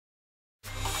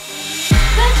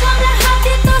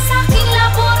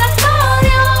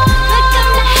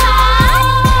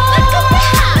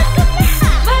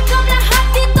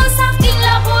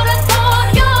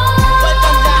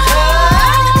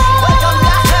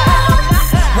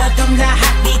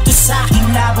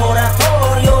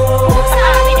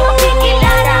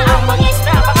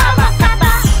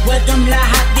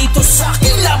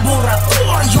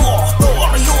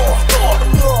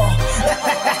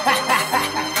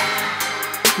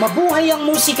Mabuhay ang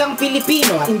musikang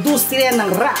Pilipino at industriya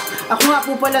ng rap. Ako nga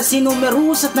po pala si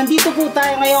Numerus at nandito po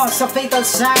tayo ngayon sa Fatal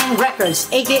Sign Records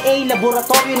aka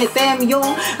Laboratorio ni Temyo.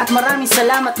 At maraming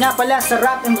salamat nga pala sa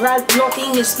Rap and Roll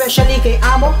Clothing, especially kay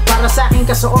Amo para sa aking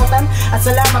kasuotan. At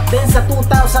salamat din sa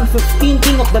 2015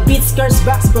 King of the Beats Curse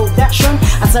Box Production.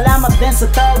 At salamat din sa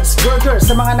Tugs Burger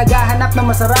sa mga naghahanap ng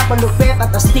masarap, lupet at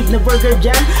astig na burger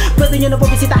dyan. Pwede nyo na po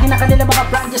bisitahin na kanilang mga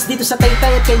branches dito sa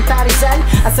Taytay at Cainta Rizal.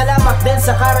 At salamat din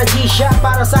sa Karaji Shop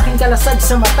para sa aking kalasag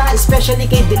sa mata, especially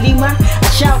kay Delima.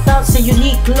 At shoutout sa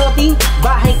Unique Clothing,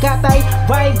 Bahay Katay,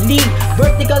 Vibe League,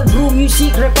 Vertical Brew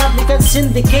Music, Republican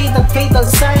Syndicate at Fatal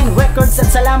Sign Records. At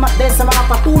salamat din sa mga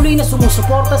patuloy na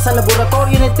sumusuporta sa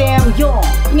laboratorio ni Temyo.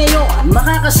 Ngayon,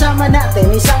 makakasama natin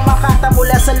isang makata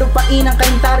mula sa lupain ng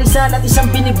Cainta Rizal at isang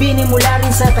binibini mula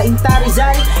rin sa Cainta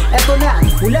Rizal. Eto na,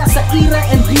 mula sa Era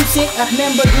and Music at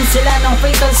member din sila ng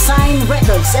Fatal Sign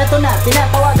Records. Eto na,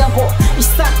 tinatawagan ko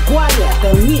Stop Quiet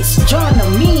and Miss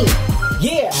JONAMI.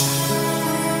 Yeah!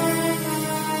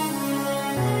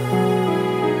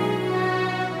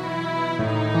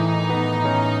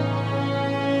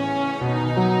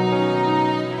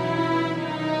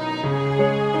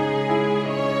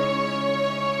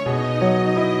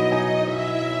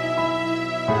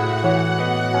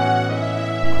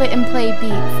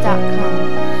 QuitAndPlayBeats.com.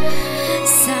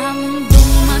 Sa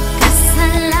mundong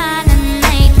makasalanan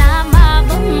ay tama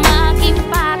bang maging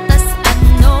patas?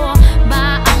 Ano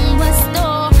ba ang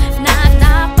wasto na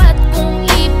dapat kong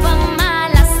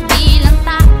ipamalas bilang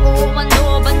tao?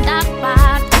 Ano bang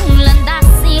dapat kong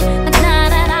landasin at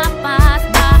nararapat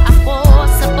ba ako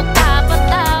sa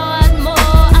pagpapatawad mo,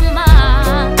 Ama?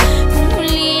 Kung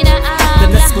huli na ang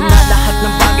danas ko na lahat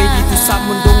ng bagay dito sa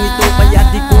mundong ito, kaya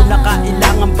di ko na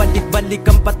kailangan balik-balik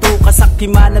ang pato.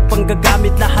 Kasakiman at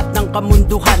panggagamit lahat ng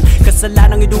kamunduhan,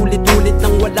 kasalanang inulit-ulit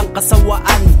ng walang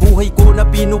kasawaan. Buhay ko na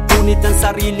pinupunit ng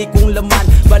sarili kong laman,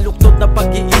 baluktot na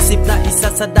pag-iisip na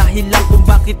isa sa dahilan kung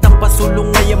bakit ang pasulong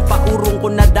ngayong paurong ko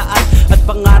na daan. At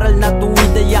pangaral na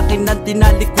tuwid ay akin ang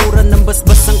tinalikuran, ng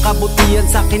basbas ng kabutihan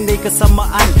sa akin ay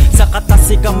kasamaan. Sa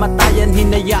katas kamatayan,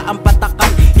 hinayaan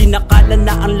patakan, inakala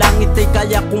na ang langit ay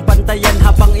kaya kong pantayan,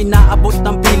 habang inaabot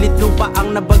ng pilit lupa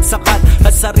ang nabagsakan.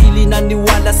 At sarili na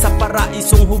niwala sa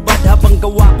paraisong hubad, habang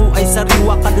gawa ko ay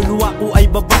sariwa, kaluluwa ko ay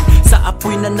babad. Sa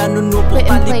apoy na nanunupo,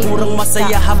 talikurang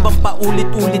masaya, habang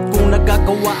paulit-ulit kong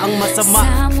nagagawa ang masama.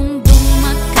 Sa mundong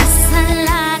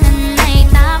makasalanan ay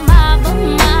tama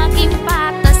bang maging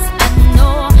patas?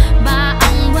 Ano ba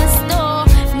ang wasto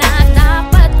na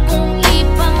dapat kong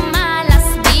ipamalas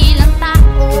bilang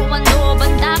tao? Ano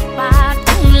bang dapat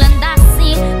kong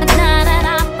landasin at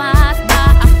nararapat ba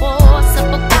ako sa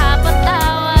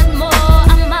pagpapatawad mo,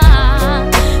 Ama?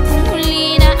 Kung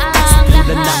huli na ang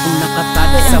Wala na akong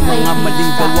nakatali sa mga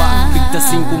maling gawa,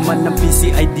 bigtasin ko man ang busy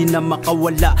ay di na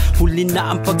makawala. Huli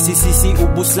na ang pagsisisi,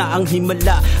 ubos na ang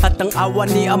himala, at ang awa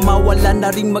ni Ama wala na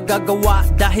ring magagawa.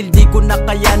 Dahil di ko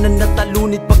nakayanan na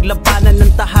talunit paglabanan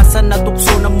ng tahasan na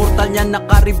tukso na mortal niya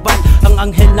nakariban. Ang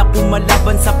anghel na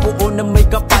kumalaban sa puo na may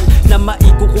kapal, na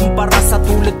maikukumpara sa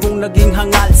tulad kong naging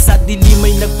hangal. Sa dilim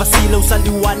ay nagpasilaw, sa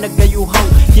liwanag ay uhaw,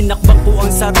 hinakbang ko ang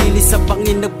sarili sa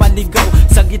bangin nagpaligaw.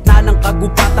 Sa gitna ng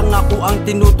kagubatan ako ang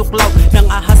tinutuklaw, ng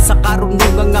ahas sa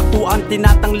karunungan ako ang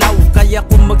tinatanglaw. Kaya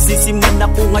kung magsisiman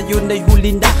ako ngayon ay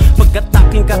huli na, pagkat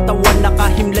aking katawan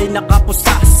nakahimlay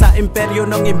nakapusta. Sa imperyo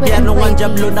ng impyerno ang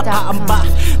dyablo nakaamba,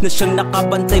 na siyang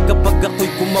nakabantay kapag ako'y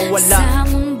kumawala. Sa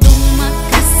mundong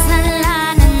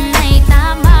makasalanan ay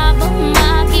tama bang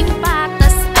maging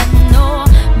patas? Ano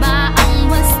ba ang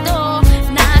wasto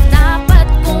na dapat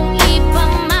kong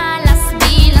ipamalas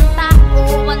bilang tao?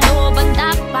 Ano bang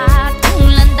dapat kong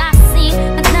landasin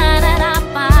at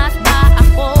nararapat ba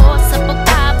ako sa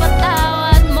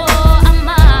pagpapatawad mo,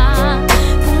 Ama?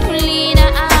 Kung huli na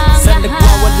ang Sa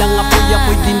nagwawalang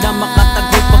ako'y di na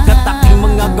makatagoy, pagkat aking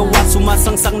mga gawa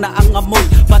sumasangsang na ang amoy.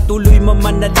 Patuloy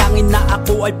mamanalangin na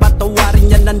ako ay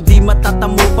patawarin yan, nang di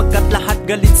matatamo, pagkat lahat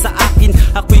galit sa akin.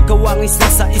 Ako'y kawangis na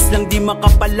sa islang di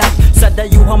makapalag, sa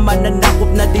dayuhang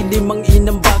mananakop na dilim ang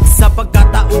inambag. Sa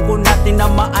pagkatao ko na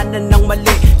tinamaanan ng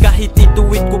mali, kahit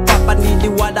ituwid ko pa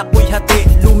paniniwala ko'y hati.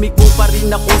 Lumiko pa rin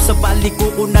ako sa baliko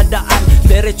ko na daan,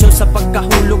 diretso sa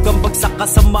pagkahulog ang bagsak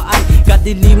kasamaan.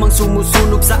 Kadilimang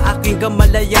sumusunog sa aking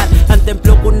kamalayan, ang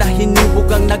templo ko na hinubog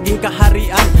ang naging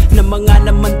kaharian ng mga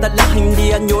namantala,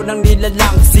 hindi anyo ng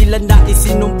nilalang. Sila na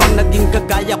isinumpang naging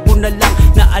kagaya ko na lang,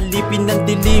 na alipin ng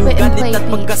dilim, galit at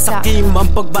pagkasakim. Ang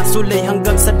pagbasulay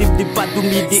hanggang sa dibdib pa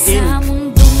dumidiin.